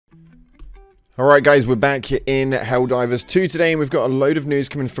Alright guys, we're back in Helldivers 2 today, and we've got a load of news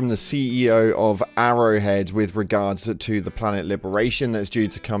coming from the CEO of Arrowhead with regards to the planet Liberation that's due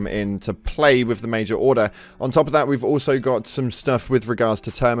to come into play with the major order. On top of that, we've also got some stuff with regards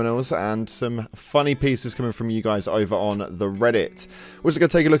to terminals and some funny pieces coming from you guys over on the Reddit. We're also going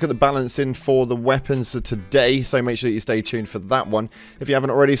to take a look at the balancing for the weapons today, so make sure that you stay tuned for that one. If you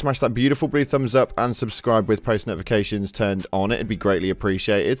haven't already, smash that beautiful blue thumbs up and subscribe with post notifications turned on. It'd be greatly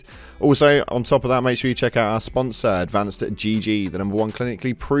appreciated. Also, on top of that, make sure you check out our sponsor, Advanced GG, the #1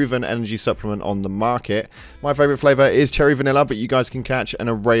 clinically proven energy supplement on the market. My favourite flavour is cherry vanilla, but you guys can catch an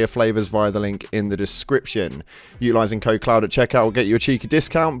array of flavours via the link in the description. Utilising code CLOUD at checkout will get you a cheeky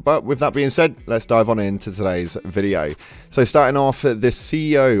discount, but with that being said, let's dive on into today's video. So starting off, the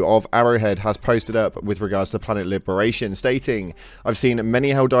CEO of Arrowhead has posted up with regards to Planet Liberation, stating, "I've seen many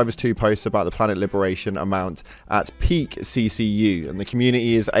Helldivers 2 posts about the Planet Liberation amount at peak CCU, and the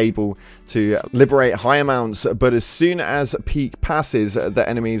community is able to liberate high amounts, but as soon as peak passes, the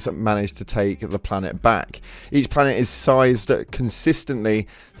enemies manage to take the planet back. Each planet is sized consistently,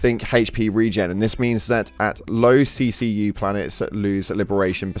 think HP regen, and this means that at low CCU planets lose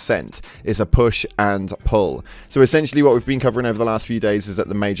liberation percent. It's a push and pull." So essentially what we've been covering over the last few days is that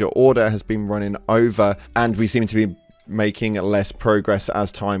the major order has been running over, and we seem to be making less progress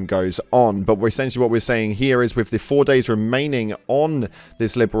as time goes on. But essentially what we're saying here is with the 4 days remaining on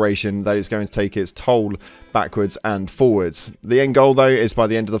this liberation, that it's going to take its toll backwards and forwards. The end goal though is by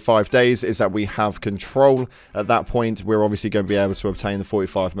the end of the 5 days is that we have control. At that point we're obviously going to be able to obtain the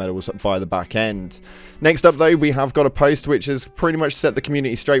 45 medals by the back end. Next up though, we have got a post which has pretty much set the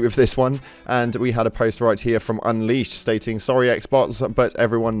community straight with this one, and we had a post right here from Unleashed stating, "Sorry Xbox, but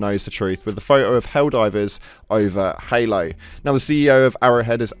everyone knows the truth," with the photo of Helldivers over Halo. Now the CEO of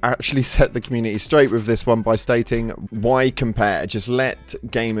Arrowhead has actually set the community straight with this one by stating, "Why compare? Just let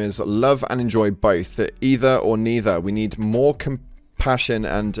gamers love and enjoy both. Either or neither. We need more passion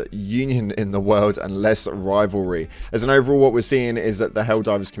and union in the world and less rivalry." As an overall, what we're seeing is that the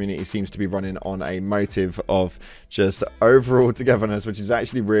Helldivers community seems to be running on a motive of just overall togetherness, which is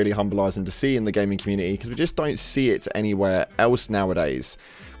actually really humbling to see in the gaming community because we just don't see it anywhere else nowadays.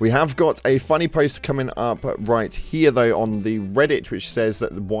 We have got a funny post coming up right here though on the Reddit, which says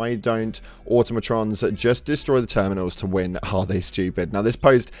that why don't automatrons just destroy the terminals to win? Are they stupid? Now this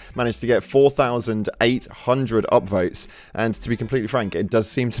post managed to get 4,800 upvotes, and to be completely frank, it does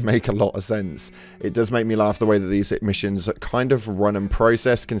seem to make a lot of sense. It does make me laugh the way that these missions kind of run and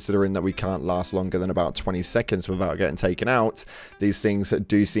process, considering that we can't last longer than about 20 seconds without getting taken out. These things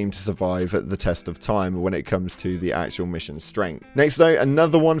do seem to survive the test of time when it comes to the actual mission strength. Next though,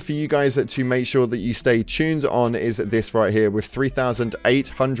 another one for you guys to make sure that you stay tuned on is this right here with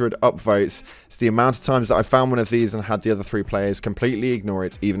 3,800 upvotes. It's the amount of times that I found one of these and had the other 3 players completely ignore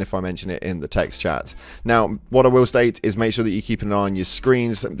it, even if I mention it in the text chat. Now, what I will state is make sure that you keep an eye on your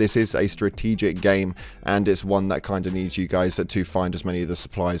screens. This is a strategic game, and it's one that kind of needs you guys to find as many of the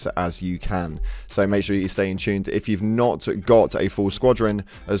supplies as you can. So make sure you're staying tuned. If you've not got a full squadron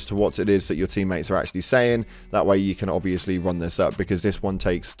as to what it is that your teammates are actually saying, that way you can obviously run this up, because this one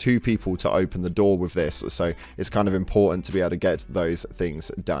takes 2 people to open the door with this, so it's kind of important to be able to get those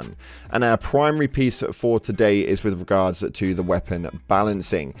things done. And our primary piece for today is with regards to the weapon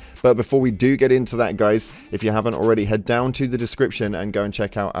balancing. But before we do get into that, guys, if you haven't already, head down to the description and go and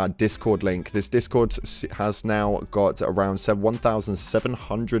check out our Discord link. This Discord has now got around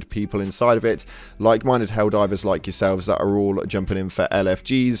 1,700 people inside of it, like-minded Helldivers like yourselves that are all jumping in for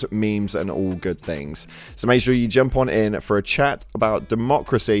LFGs, memes, and all good things. So make sure you jump on in for a chat about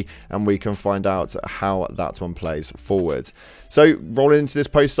democracy, and we can find out how that one plays forward. So rolling into this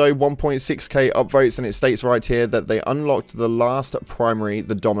post though, 1.6k upvotes, and it states right here that they unlocked the last primary,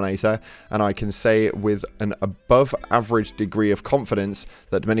 the Dominator, and I can say with an above average degree of confidence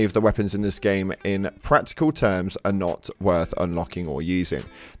that many of the weapons in this game in practical terms are not worth unlocking or using.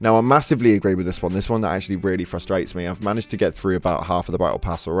 Now I massively agree with this one. This one that actually really frustrates me. I've managed to get through about half of the battle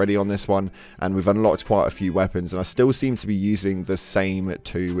pass already on this one, and we've unlocked quite a few weapons, and I still seem to be using the same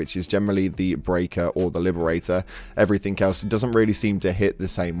 2, which is generally the Breaker or the Liberator. Everything else doesn't really seem to hit the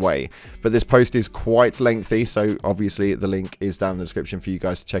same way. But this post is quite lengthy, so obviously the link is down in the description for you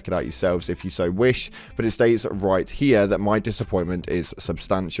guys to check it out yourselves if you so wish. But it states right here that my disappointment is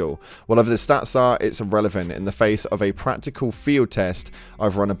substantial. Whatever the stats are, it's irrelevant. In the face of a practical field test,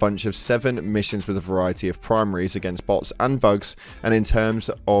 I've run a bunch of 7 missions with a variety of primaries against bots and bugs, and in terms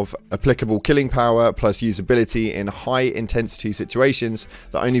of applicable killing power plus usability in high intensity situations,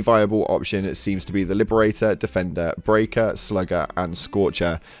 the only viable option seems to be the Liberator, Defender, Breaker, Slugger, and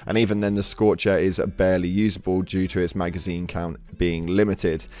Scorcher. And even then, the Scorcher is barely usable due to its magazine count being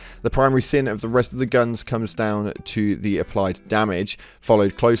limited. The primary sin of the rest of the guns comes down to the applied damage,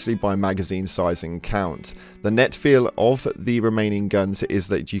 followed closely by magazine size and count. The net feel of the remaining guns is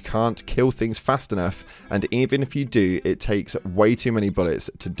that you can't kill things fast enough, and even if you do, it takes way too many bullets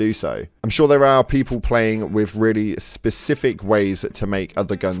to do so. I'm sure there are people playing with really specific ways to make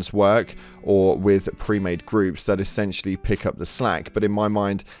other guns work, or with pre-made groups that essentially pick up the slack, but in my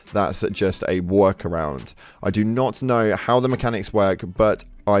mind that's just a workaround. I do not know how the mechanics work, but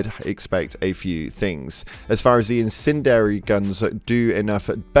I'd expect a few things. As far as the incendiary guns do enough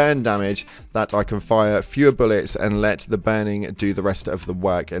burn damage that I can fire fewer bullets and let the burning do the rest of the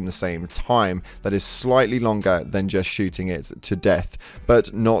work in the same time. That is slightly longer than just shooting it to death,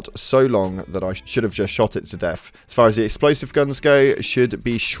 but not so long that I should have just shot it to death. As far as the explosive guns go, should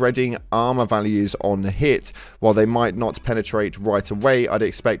be shredding armor values on hit. While they might not penetrate right away, I'd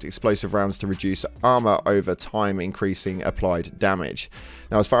expect explosive rounds to reduce armor over time, increasing applied damage.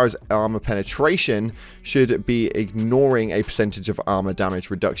 Now, as far as armor penetration, should be ignoring a percentage of armor damage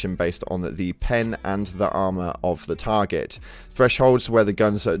reduction based on the pen and the armor of the target. Thresholds where the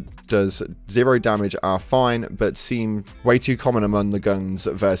guns does 0 damage are fine, but seem way too common among the guns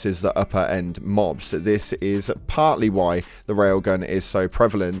versus the upper end mobs. This is partly why the railgun is so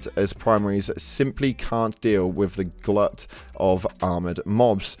prevalent, as primaries simply can't deal with the glut of armored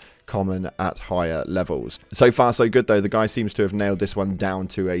mobs common at higher levels. So far so good though. The guy seems to have nailed this one down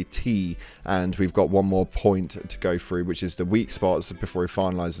to a T, and we've got one more point to go through, which is the weak spots before he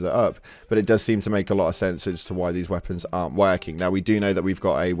finalizes it up. But it does seem to make a lot of sense as to why these weapons aren't working. Now, we do know that we've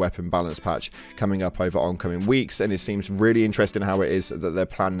got a weapon balance patch coming up over oncoming weeks, and it seems really interesting how it is that they're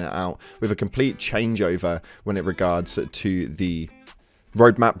planning it out with a complete changeover when it regards to the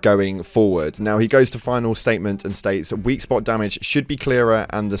roadmap going forward. Now, he goes to final statement and states weak spot damage should be clearer,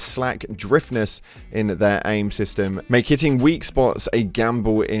 and the slack driftness in their aim system make hitting weak spots a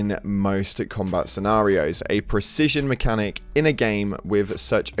gamble in most combat scenarios. A precision mechanic in a game with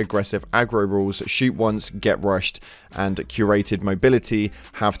such aggressive aggro rules, shoot once, get rushed, and curated mobility,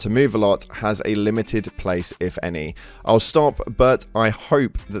 have to move a lot, has a limited place, if any. I'll stop, but I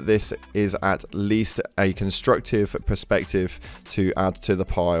hope that this is at least a constructive perspective to add to the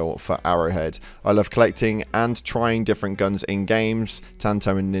pile for Arrowhead. I love collecting and trying different guns in games.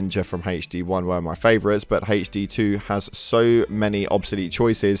 Tanto and Ninja from HD1 were my favorites, but HD2 has so many obsolete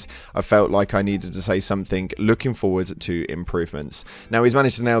choices, I felt like I needed to say something. Looking forward to improvements. Now, he's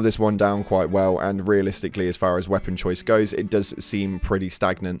managed to nail this one down quite well, and realistically, as far as weapon choice goes, it does seem pretty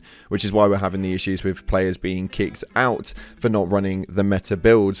stagnant, which is why we're having the issues with players being kicked out for not running the meta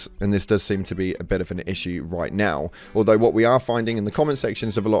builds, and this does seem to be a bit of an issue right now. Although what we are finding in the comment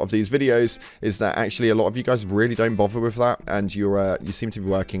sections of a lot of these videos is that actually a lot of you guys really don't bother with that, and you seem to be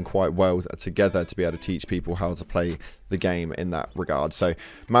working quite well together to be able to teach people how to play the game in that regard. So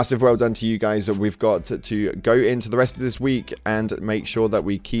massive well done to you guys. We've got to go into the rest of this week and make sure that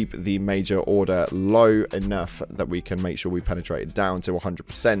we keep the major order low enough that we can make sure we penetrate it down to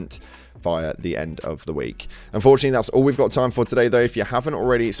 100% via the end of the week. Unfortunately, that's all we've got time for today, though. If you haven't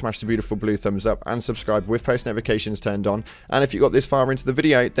already, smash the beautiful blue thumbs up and subscribe with post notifications turned on. And if you got this far into the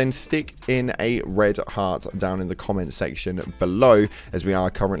video, then stick in a red heart down in the comment section below, as we are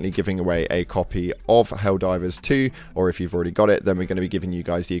currently giving away a copy of Helldivers 2, or if you've already got it, then we're going to be giving you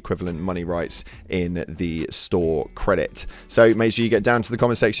guys the equivalent money rights in the store credit. So make sure you get down to the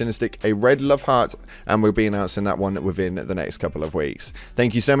comment section and stick a red love heart, and we'll be announcing that one within the next couple of weeks.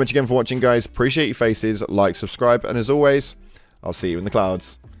 Thank you so much again for watching, guys. Appreciate your faces. Like, subscribe, and as always, I'll see you in the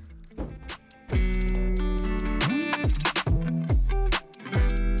clouds.